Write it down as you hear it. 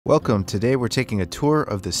Welcome. Today we're taking a tour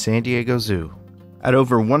of the San Diego Zoo. At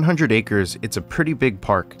over 100 acres, it's a pretty big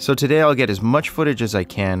park, so today I'll get as much footage as I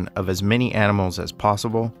can of as many animals as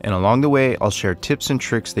possible, and along the way I'll share tips and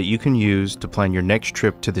tricks that you can use to plan your next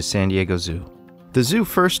trip to the San Diego Zoo. The zoo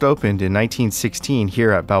first opened in 1916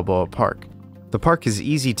 here at Balboa Park. The park is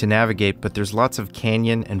easy to navigate, but there's lots of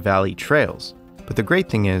canyon and valley trails. But the great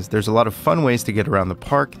thing is, there's a lot of fun ways to get around the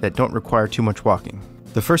park that don't require too much walking.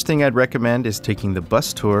 The first thing I'd recommend is taking the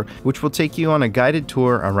bus tour, which will take you on a guided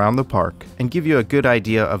tour around the park and give you a good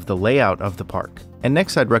idea of the layout of the park. And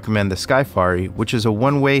next I'd recommend the Skyfari, which is a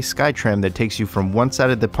one-way sky tram that takes you from one side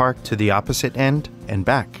of the park to the opposite end and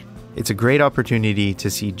back. It's a great opportunity to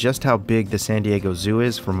see just how big the San Diego Zoo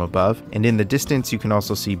is from above, and in the distance you can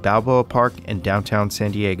also see Balboa Park and downtown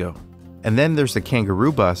San Diego. And then there's the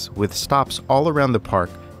kangaroo bus with stops all around the park,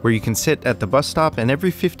 where you can sit at the bus stop, and every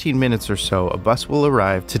 15 minutes or so a bus will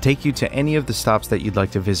arrive to take you to any of the stops that you'd like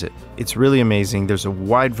to visit. It's really amazing. There's a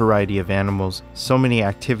wide variety of animals, so many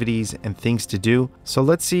activities and things to do. So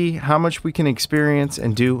let's see how much we can experience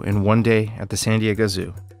and do in one day at the San Diego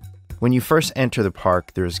Zoo. When you first enter the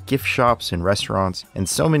park, there's gift shops and restaurants and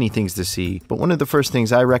so many things to see, but one of the first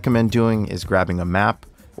things I recommend doing is grabbing a map,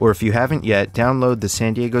 or if you haven't yet, download the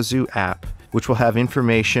San Diego Zoo app, which will have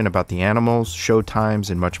information about the animals, show times,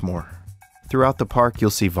 and much more. Throughout the park, you'll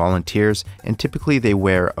see volunteers, and typically they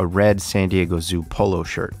wear a red San Diego Zoo polo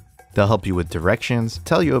shirt. They'll help you with directions,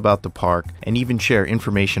 tell you about the park, and even share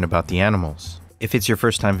information about the animals. If it's your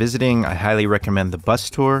first time visiting, I highly recommend the bus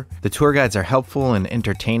tour. The tour guides are helpful and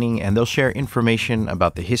entertaining, and they'll share information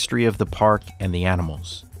about the history of the park and the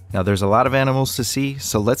animals. Now there's a lot of animals to see,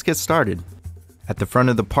 so let's get started. At the front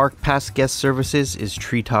of the park, past guest services is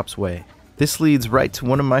Treetops Way. This leads right to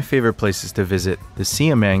one of my favorite places to visit, the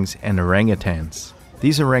siamangs and orangutans.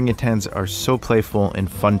 These orangutans are so playful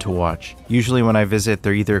and fun to watch. Usually when I visit,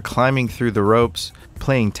 they're either climbing through the ropes,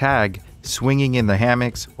 playing tag, swinging in the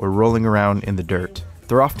hammocks, or rolling around in the dirt.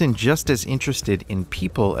 They're often just as interested in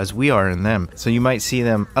people as we are in them, so you might see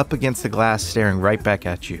them up against the glass staring right back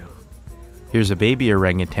at you. Here's a baby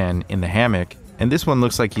orangutan in the hammock, and this one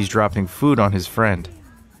looks like he's dropping food on his friend.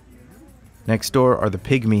 Next door are the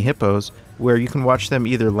pygmy hippos, where you can watch them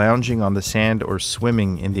either lounging on the sand or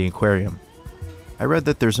swimming in the aquarium. I read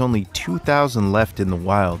that there's only 2,000 left in the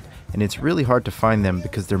wild, and it's really hard to find them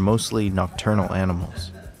because they're mostly nocturnal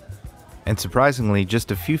animals. And surprisingly, just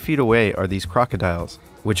a few feet away are these crocodiles,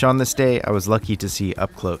 which on this day I was lucky to see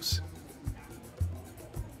up close.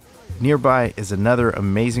 Nearby is another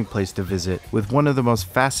amazing place to visit with one of the most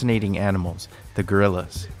fascinating animals, the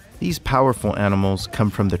gorillas. These powerful animals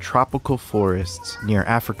come from the tropical forests near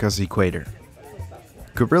Africa's equator.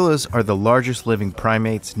 Gorillas are the largest living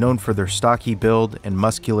primates, known for their stocky build and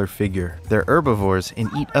muscular figure. They're herbivores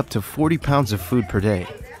and eat up to 40 pounds of food per day.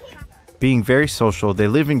 Being very social, they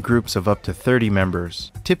live in groups of up to 30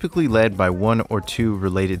 members, typically led by one or two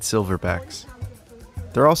related silverbacks.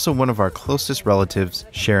 They're also one of our closest relatives,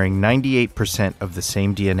 sharing 98% of the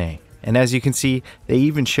same DNA. And as you can see, they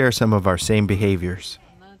even share some of our same behaviors.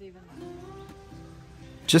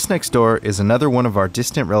 Just next door is another one of our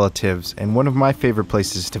distant relatives and one of my favorite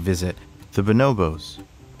places to visit, the bonobos.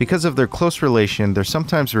 Because of their close relation, they're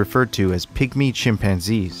sometimes referred to as pygmy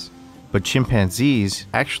chimpanzees. But chimpanzees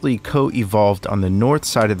actually co-evolved on the north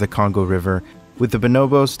side of the Congo River with the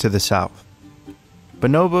bonobos to the south.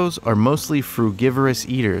 Bonobos are mostly frugivorous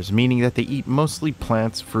eaters, meaning that they eat mostly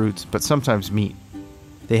plants, fruits, but sometimes meat.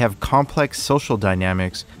 They have complex social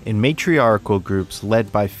dynamics in matriarchal groups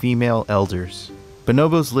led by female elders.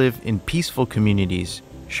 Bonobos live in peaceful communities,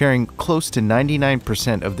 sharing close to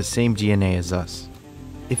 99% of the same DNA as us.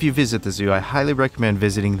 If you visit the zoo, I highly recommend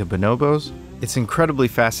visiting the bonobos. It's incredibly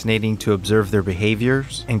fascinating to observe their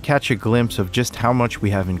behaviors and catch a glimpse of just how much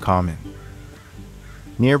we have in common.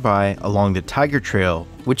 Nearby, along the Tiger Trail,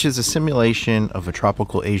 which is a simulation of a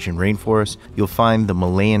tropical Asian rainforest, you'll find the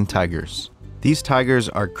Malayan tigers. These tigers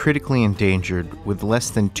are critically endangered, with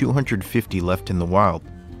less than 250 left in the wild.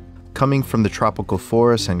 Coming from the tropical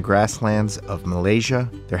forests and grasslands of Malaysia,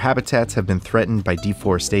 their habitats have been threatened by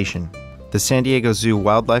deforestation. The San Diego Zoo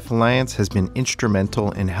Wildlife Alliance has been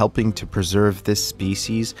instrumental in helping to preserve this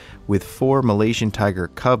species, with 4 Malaysian tiger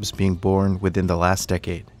cubs being born within the last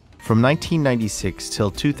decade. From 1996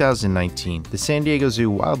 till 2019, the San Diego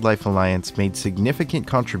Zoo Wildlife Alliance made significant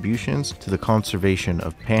contributions to the conservation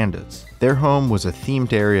of pandas. Their home was a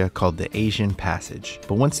themed area called the Asian Passage,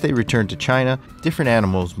 but once they returned to China, different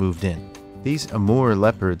animals moved in. These Amur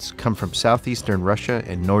leopards come from southeastern Russia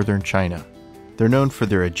and northern China. They're known for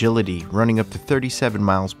their agility, running up to 37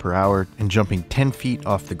 miles per hour and jumping 10 feet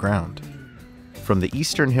off the ground. From the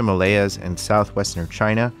eastern Himalayas and southwestern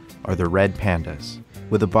China are the red pandas,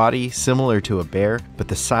 with a body similar to a bear but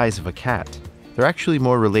the size of a cat. They're actually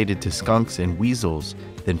more related to skunks and weasels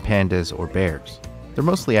than pandas or bears. They're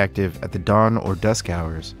mostly active at the dawn or dusk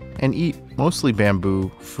hours and eat mostly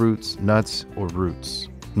bamboo, fruits, nuts, or roots.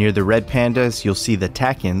 Near the red pandas, you'll see the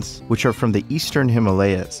takins, which are from the eastern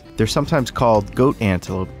Himalayas. They're sometimes called goat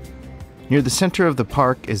antelope. Near the center of the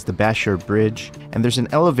park is the Bashir Bridge, and there's an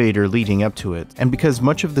elevator leading up to it. And because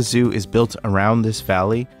much of the zoo is built around this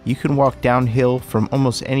valley, you can walk downhill from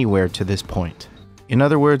almost anywhere to this point. In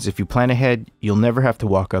other words, if you plan ahead, you'll never have to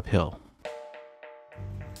walk uphill.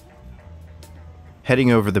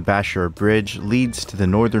 Heading over the Bashir Bridge leads to the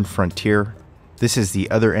northern frontier. This is the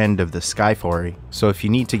other end of the Sky Ferry, so if you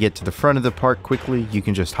need to get to the front of the park quickly, you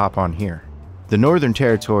can just hop on here. The Northern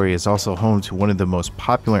Territory is also home to one of the most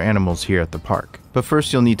popular animals here at the park, but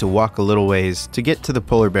first you'll need to walk a little ways to get to the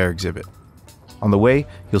polar bear exhibit. On the way,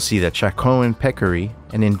 you'll see the Chacoan peccary,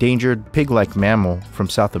 an endangered pig-like mammal from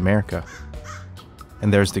South America.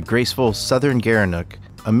 And there's the graceful southern gerenuk,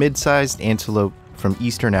 a mid-sized antelope from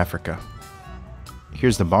eastern Africa.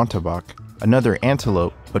 Here's the bontebok, another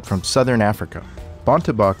antelope but from southern Africa.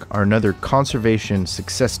 Bontebok are another conservation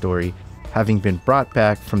success story, having been brought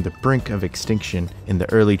back from the brink of extinction in the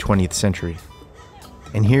early 20th century.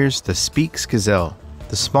 And here's the Spix gazelle,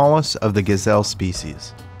 the smallest of the gazelle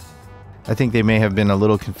species. I think they may have been a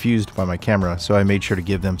little confused by my camera, so I made sure to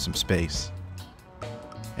give them some space.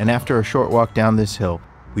 And after a short walk down this hill,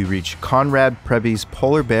 we reach Conrad Preby's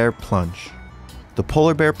Polar Bear Plunge. The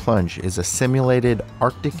Polar Bear Plunge is a simulated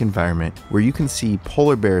Arctic environment where you can see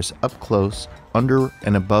polar bears up close, under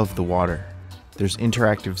and above the water. There's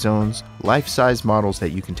interactive zones, life-size models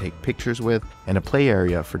that you can take pictures with, and a play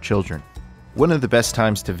area for children. One of the best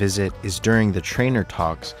times to visit is during the trainer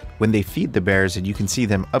talks, when they feed the bears and you can see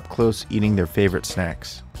them up close eating their favorite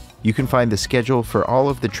snacks. You can find the schedule for all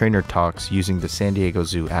of the trainer talks using the San Diego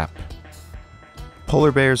Zoo app.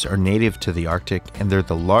 Polar bears are native to the Arctic, and they're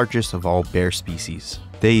the largest of all bear species.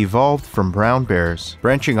 They evolved from brown bears,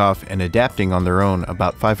 branching off and adapting on their own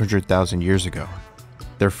about 500,000 years ago.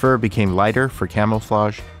 Their fur became lighter for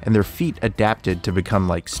camouflage, and their feet adapted to become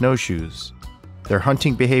like snowshoes. Their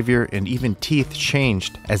hunting behavior and even teeth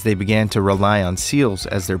changed as they began to rely on seals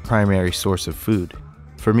as their primary source of food.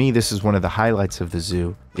 For me, this is one of the highlights of the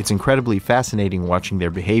zoo. It's incredibly fascinating watching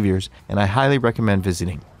their behaviors, and I highly recommend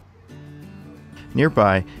visiting.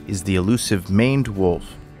 Nearby is the elusive maned wolf,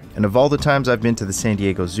 and of all the times I've been to the San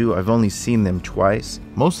Diego Zoo, I've only seen them twice.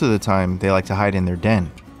 Most of the time, they like to hide in their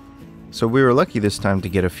den. So we were lucky this time to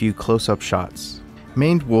get a few close-up shots.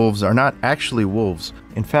 Maned wolves are not actually wolves.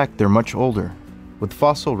 In fact, they're much older, with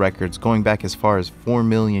fossil records going back as far as 4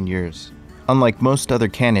 million years. Unlike most other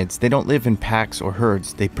canids, they don't live in packs or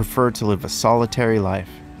herds. They prefer to live a solitary life.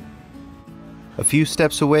 A few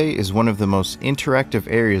steps away is one of the most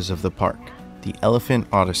interactive areas of the park, the Elephant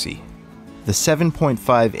Odyssey. The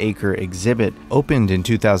 7.5-acre exhibit opened in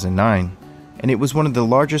 2009, and it was one of the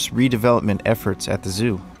largest redevelopment efforts at the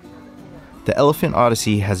zoo. The Elephant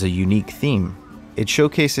Odyssey has a unique theme. It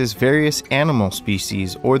showcases various animal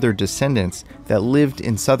species or their descendants that lived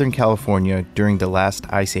in Southern California during the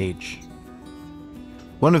last ice age.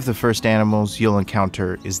 One of the first animals you'll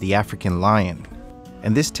encounter is the African lion,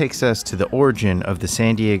 and this takes us to the origin of the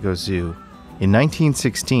San Diego Zoo. In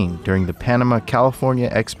 1916, during the Panama, California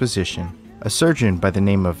Exposition, a surgeon by the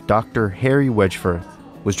name of Dr. Harry Wedgeforth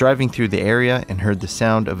was driving through the area and heard the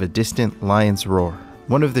sound of a distant lion's roar.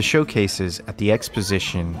 One of the showcases at the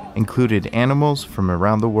exposition included animals from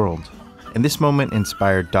around the world, and this moment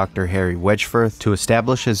inspired Dr. Harry Wedgeforth to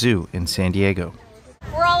establish a zoo in San Diego.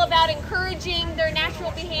 We're all about encouraging their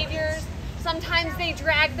natural behaviors. Sometimes they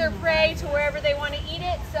drag their prey to wherever they want to eat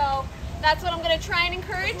it, so that's what I'm going to try and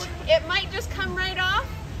encourage. It might just come right off,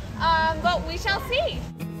 but we shall see.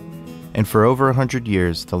 And for over 100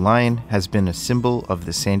 years, the lion has been a symbol of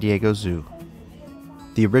the San Diego Zoo.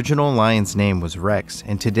 The original lion's name was Rex,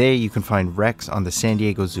 and today you can find Rex on the San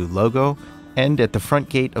Diego Zoo logo and at the front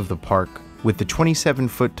gate of the park with the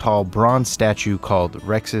 27-foot-tall bronze statue called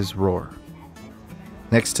Rex's Roar.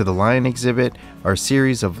 Next to the lion exhibit are a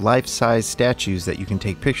series of life-size statues that you can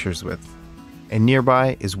take pictures with. And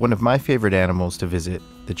nearby is one of my favorite animals to visit,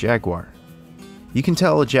 the jaguar. You can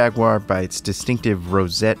tell a jaguar by its distinctive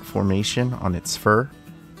rosette formation on its fur.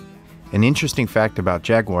 An interesting fact about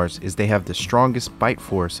jaguars is they have the strongest bite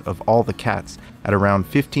force of all the cats at around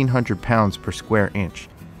 1,500 pounds per square inch,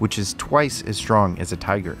 which is twice as strong as a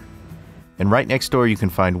tiger. And right next door you can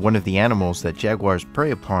find one of the animals that jaguars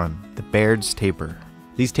prey upon, the Baird's tapir.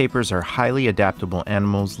 These tapirs are highly adaptable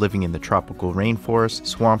animals living in the tropical rainforests,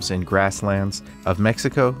 swamps, and grasslands of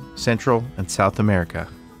Mexico, Central, and South America.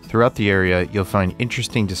 Throughout the area, you'll find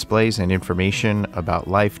interesting displays and information about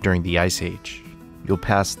life during the Ice Age. You'll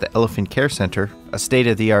pass the Elephant Care Center, a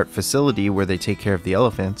state-of-the-art facility where they take care of the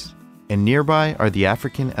elephants, and nearby are the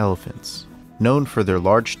African elephants, known for their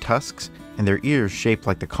large tusks and their ears shaped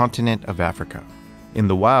like the continent of Africa. In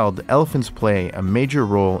the wild, elephants play a major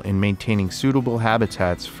role in maintaining suitable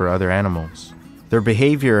habitats for other animals. Their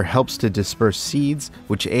behavior helps to disperse seeds,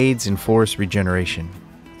 which aids in forest regeneration.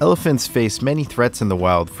 Elephants face many threats in the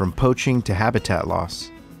wild, from poaching to habitat loss,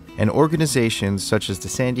 and organizations such as the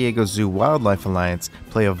San Diego Zoo Wildlife Alliance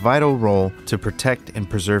play a vital role to protect and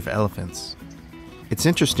preserve elephants. It's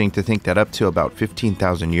interesting to think that up to about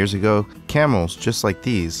 15,000 years ago, camels just like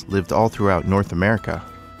these lived all throughout North America.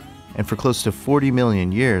 And for close to 40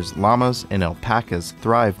 million years, llamas and alpacas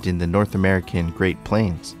thrived in the North American Great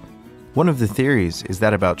Plains. One of the theories is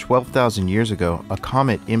that about 12,000 years ago, a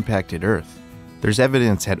comet impacted Earth. There's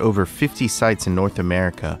evidence at over 50 sites in North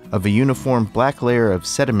America of a uniform black layer of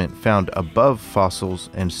sediment found above fossils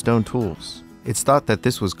and stone tools. It's thought that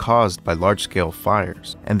this was caused by large-scale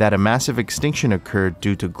fires, and that a massive extinction occurred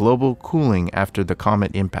due to global cooling after the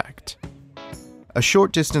comet impact. A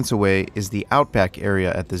short distance away is the Outback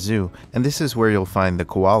area at the zoo, and this is where you'll find the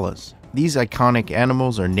koalas. These iconic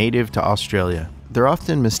animals are native to Australia. They're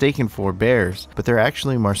often mistaken for bears, but they're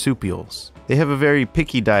actually marsupials. They have a very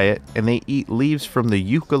picky diet, and they eat leaves from the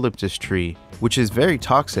eucalyptus tree, which is very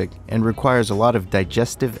toxic and requires a lot of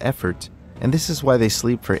digestive effort, and this is why they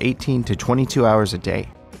sleep for 18 to 22 hours a day.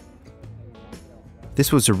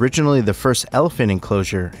 This was originally the first elephant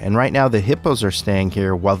enclosure, and right now the hippos are staying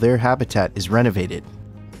here while their habitat is renovated.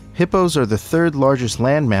 Hippos are the third largest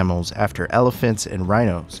land mammals after elephants and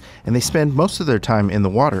rhinos, and they spend most of their time in the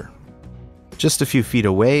water. Just a few feet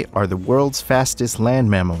away are the world's fastest land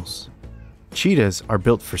mammals. Cheetahs are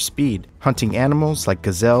built for speed, hunting animals like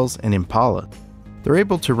gazelles and impala. They're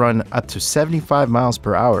able to run up to 75 miles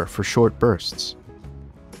per hour for short bursts.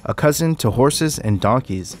 A cousin to horses and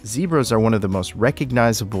donkeys, zebras are one of the most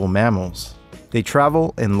recognizable mammals. They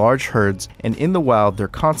travel in large herds, and in the wild they're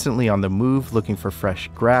constantly on the move looking for fresh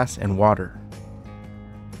grass and water.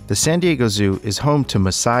 The San Diego Zoo is home to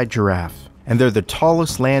Maasai giraffe, and they're the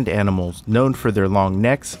tallest land animals, known for their long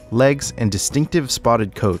necks, legs, and distinctive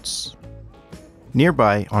spotted coats.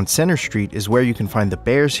 Nearby, on Center Street, is where you can find the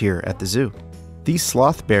bears here at the zoo. These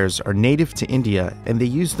sloth bears are native to India, and they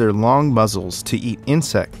use their long muzzles to eat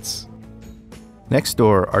insects. Next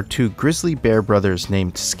door are two grizzly bear brothers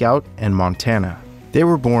named Scout and Montana. They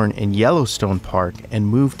were born in Yellowstone Park and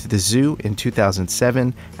moved to the zoo in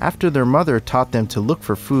 2007 after their mother taught them to look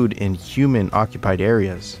for food in human-occupied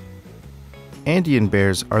areas. Andean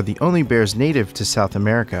bears are the only bears native to South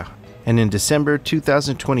America, and in December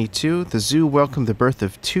 2022, the zoo welcomed the birth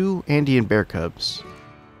of 2 Andean bear cubs.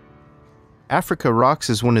 Africa Rocks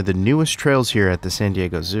is one of the newest trails here at the San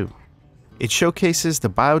Diego Zoo. It showcases the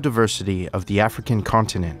biodiversity of the African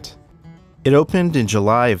continent. It opened in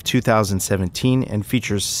July of 2017 and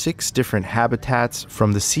features 6 different habitats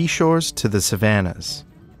from the seashores to the savannas.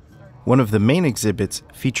 One of the main exhibits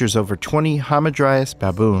features over 20 hamadryas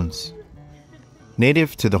baboons.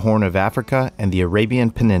 Native to the Horn of Africa and the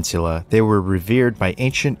Arabian Peninsula, they were revered by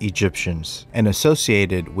ancient Egyptians and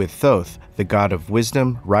associated with Thoth, the god of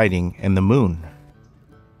wisdom, writing, and the moon.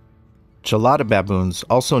 Gelada baboons,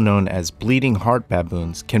 also known as bleeding heart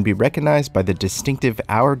baboons, can be recognized by the distinctive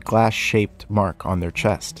hourglass-shaped mark on their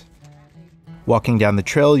chest. Walking down the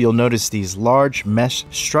trail, you'll notice these large mesh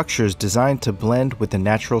structures designed to blend with the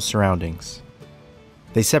natural surroundings.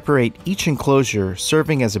 They separate each enclosure,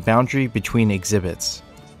 serving as a boundary between exhibits.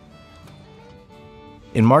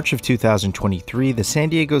 In March of 2023, the San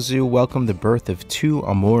Diego Zoo welcomed the birth of 2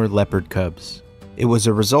 Amur leopard cubs. It was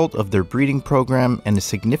a result of their breeding program and is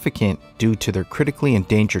significant due to their critically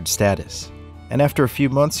endangered status. And after a few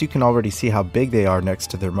months, you can already see how big they are next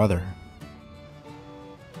to their mother.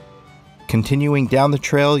 Continuing down the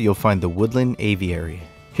trail, you'll find the woodland aviary.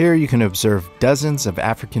 Here you can observe dozens of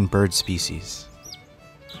African bird species.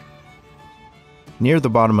 Near the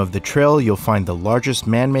bottom of the trail, you'll find the largest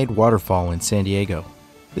man-made waterfall in San Diego.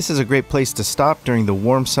 This is a great place to stop during the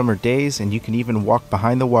warm summer days, and you can even walk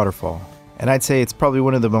behind the waterfall. And I'd say it's probably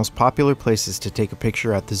one of the most popular places to take a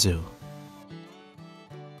picture at the zoo.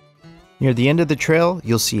 Near the end of the trail,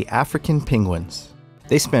 you'll see African penguins.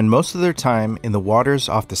 They spend most of their time in the waters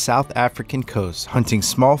off the South African coast, hunting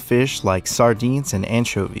small fish like sardines and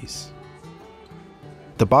anchovies.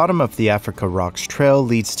 The bottom of the Africa Rocks Trail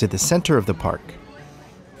leads to the center of the park.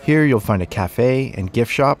 Here you'll find a cafe and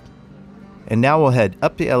gift shop, And now we'll head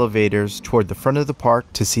up the elevators toward the front of the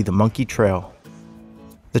park to see the Monkey Trail.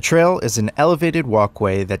 The trail is an elevated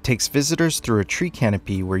walkway that takes visitors through a tree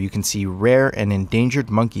canopy where you can see rare and endangered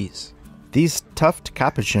monkeys. These tuft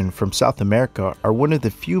capuchin from South America are one of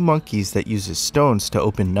the few monkeys that uses stones to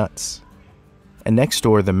open nuts. And next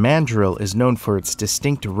door, the mandrill is known for its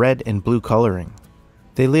distinct red and blue coloring.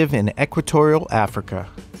 They live in equatorial Africa,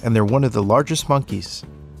 and they're one of the largest monkeys.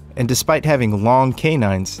 And despite having long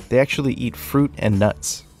canines, they actually eat fruit and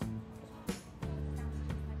nuts.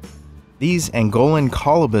 These Angolan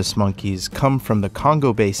colobus monkeys come from the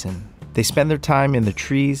Congo Basin. They spend their time in the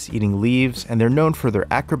trees eating leaves, and they're known for their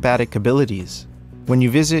acrobatic abilities. When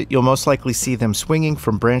you visit, you'll most likely see them swinging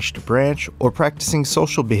from branch to branch or practicing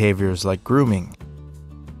social behaviors like grooming.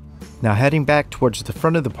 Now heading back towards the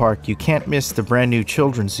front of the park, you can't miss the brand new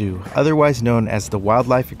children's zoo, otherwise known as the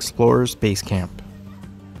Wildlife Explorers Basecamp.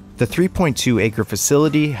 The 3.2-acre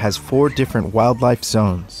facility has 4 different wildlife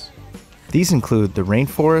zones. These include the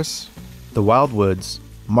rainforests, the wildwoods,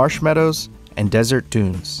 marsh meadows, and desert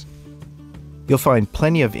dunes. You'll find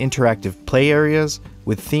plenty of interactive play areas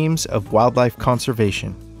with themes of wildlife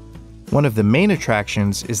conservation. One of the main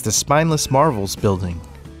attractions is the Spineless Marvels building.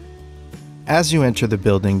 As you enter the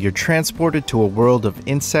building, you're transported to a world of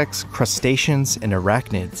insects, crustaceans, and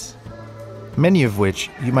arachnids, many of which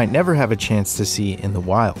you might never have a chance to see in the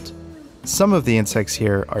wild. Some of the insects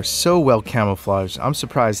here are so well camouflaged, I'm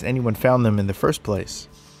surprised anyone found them in the first place.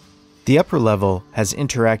 The upper level has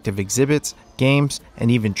interactive exhibits, games,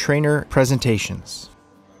 and even trainer presentations.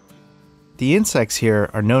 The insects here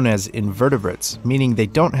are known as invertebrates, meaning they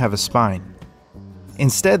don't have a spine.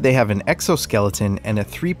 Instead, they have an exoskeleton and a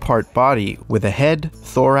 3-part body with a head,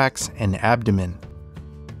 thorax, and abdomen.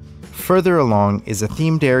 Further along is a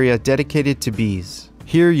themed area dedicated to bees.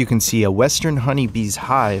 Here you can see a western honeybee's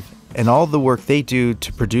hive and all the work they do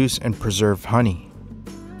to produce and preserve honey.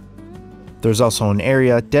 There's also an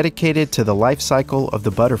area dedicated to the life cycle of the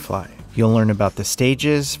butterfly. You'll learn about the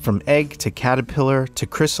stages from egg to caterpillar to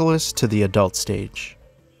chrysalis to the adult stage.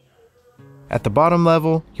 At the bottom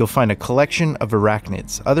level, you'll find a collection of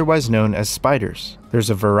arachnids, otherwise known as spiders. There's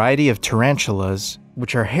a variety of tarantulas,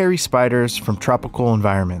 which are hairy spiders from tropical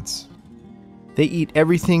environments. They eat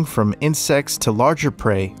everything from insects to larger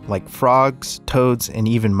prey like frogs, toads, and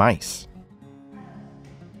even mice.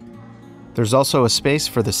 There's also a space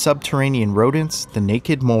for the subterranean rodents, the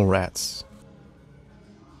naked mole rats.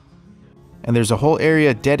 And there's a whole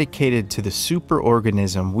area dedicated to the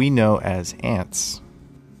superorganism we know as ants.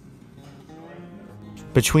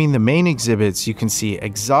 Between the main exhibits, you can see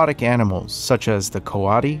exotic animals such as the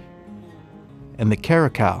coati and the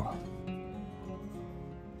caracal.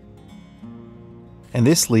 And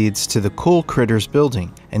this leads to the Cool Critters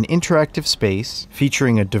building, an interactive space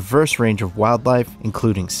featuring a diverse range of wildlife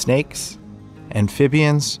including snakes,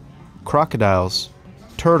 amphibians, crocodiles,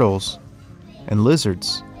 turtles, and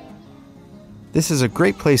lizards. This is a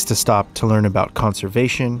great place to stop to learn about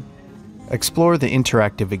conservation, explore the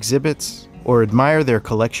interactive exhibits, or admire their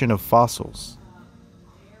collection of fossils.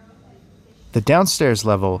 The downstairs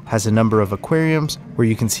level has a number of aquariums where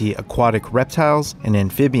you can see aquatic reptiles and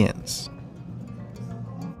amphibians.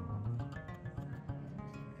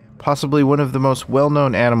 Possibly one of the most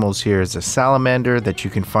well-known animals here is a salamander that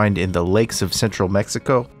you can find in the lakes of central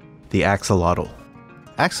Mexico, the axolotl.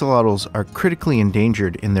 Axolotls are critically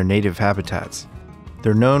endangered in their native habitats.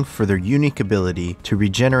 They're known for their unique ability to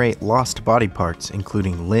regenerate lost body parts,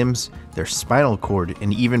 including limbs, their spinal cord,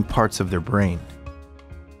 and even parts of their brain.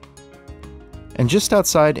 And just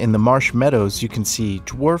outside in the marsh meadows, you can see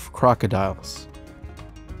dwarf crocodiles.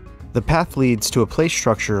 The path leads to a play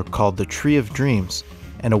structure called the Tree of Dreams,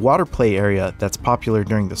 and a water play area that's popular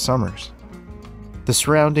during the summers. The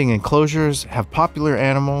surrounding enclosures have popular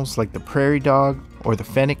animals like the prairie dog or the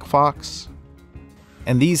fennec fox,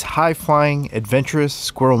 and these high-flying, adventurous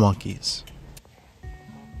squirrel monkeys.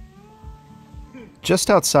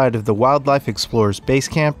 Just outside of the Wildlife Explorers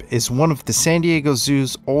Basecamp is one of the San Diego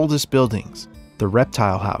Zoo's oldest buildings, the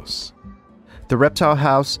Reptile House. The Reptile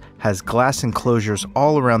House has glass enclosures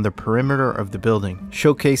all around the perimeter of the building,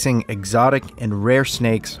 showcasing exotic and rare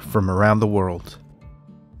snakes from around the world.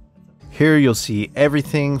 Here you'll see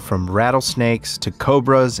everything from rattlesnakes to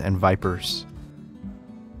cobras and vipers.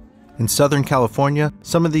 In Southern California,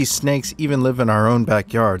 some of these snakes even live in our own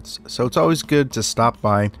backyards, so it's always good to stop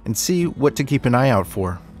by and see what to keep an eye out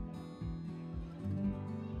for.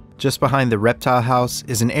 Just behind the Reptile House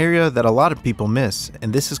is an area that a lot of people miss,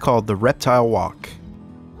 and this is called the Reptile Walk.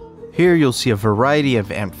 Here you'll see a variety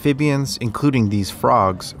of amphibians, including these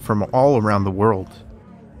frogs, from all around the world.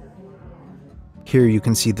 Here you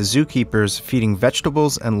can see the zookeepers feeding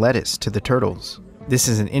vegetables and lettuce to the turtles. This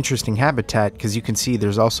is an interesting habitat because you can see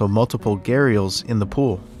there's also multiple gharials in the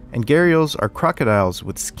pool. And gharials are crocodiles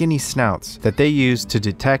with skinny snouts that they use to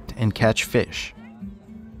detect and catch fish.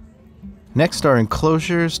 Next are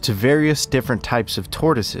enclosures to various different types of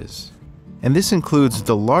tortoises. And this includes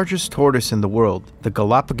the largest tortoise in the world, the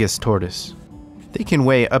Galapagos tortoise. They can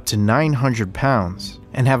weigh up to 900 pounds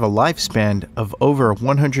and have a lifespan of over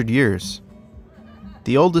 100 years.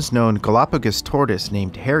 The oldest known Galapagos tortoise,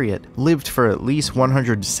 named Harriet, lived for at least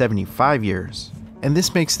 175 years, and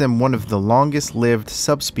this makes them one of the longest-lived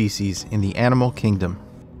subspecies in the animal kingdom.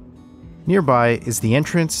 Nearby is the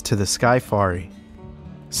entrance to the Skyfari.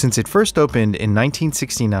 Since it first opened in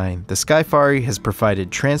 1969, the Skyfari has provided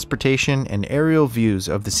transportation and aerial views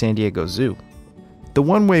of the San Diego Zoo. The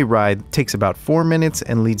one-way ride takes about 4 minutes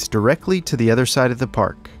and leads directly to the other side of the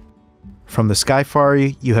park. From the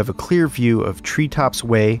Skyfari, you have a clear view of Treetops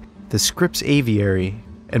Way, the Scripps Aviary,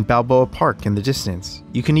 and Balboa Park in the distance.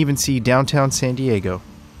 You can even see downtown San Diego.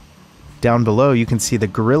 Down below, you can see the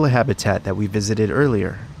gorilla habitat that we visited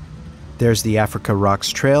earlier. There's the Africa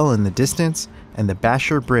Rocks Trail in the distance, and the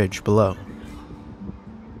Basher Bridge below.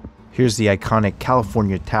 Here's the iconic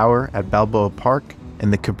California Tower at Balboa Park,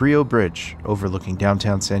 and the Cabrillo Bridge overlooking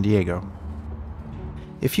downtown San Diego.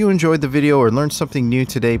 If you enjoyed the video or learned something new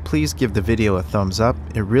today, please give the video a thumbs up.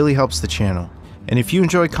 It really helps the channel. And if you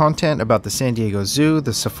enjoy content about the San Diego Zoo,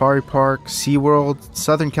 the Safari Park, SeaWorld,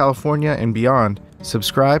 Southern California, and beyond,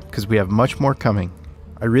 subscribe because we have much more coming.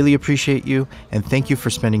 I really appreciate you, and thank you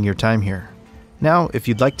for spending your time here. Now, if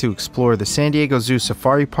you'd like to explore the San Diego Zoo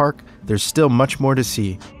Safari Park, there's still much more to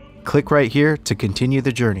see. Click right here to continue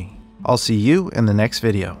the journey. I'll see you in the next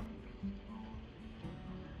video.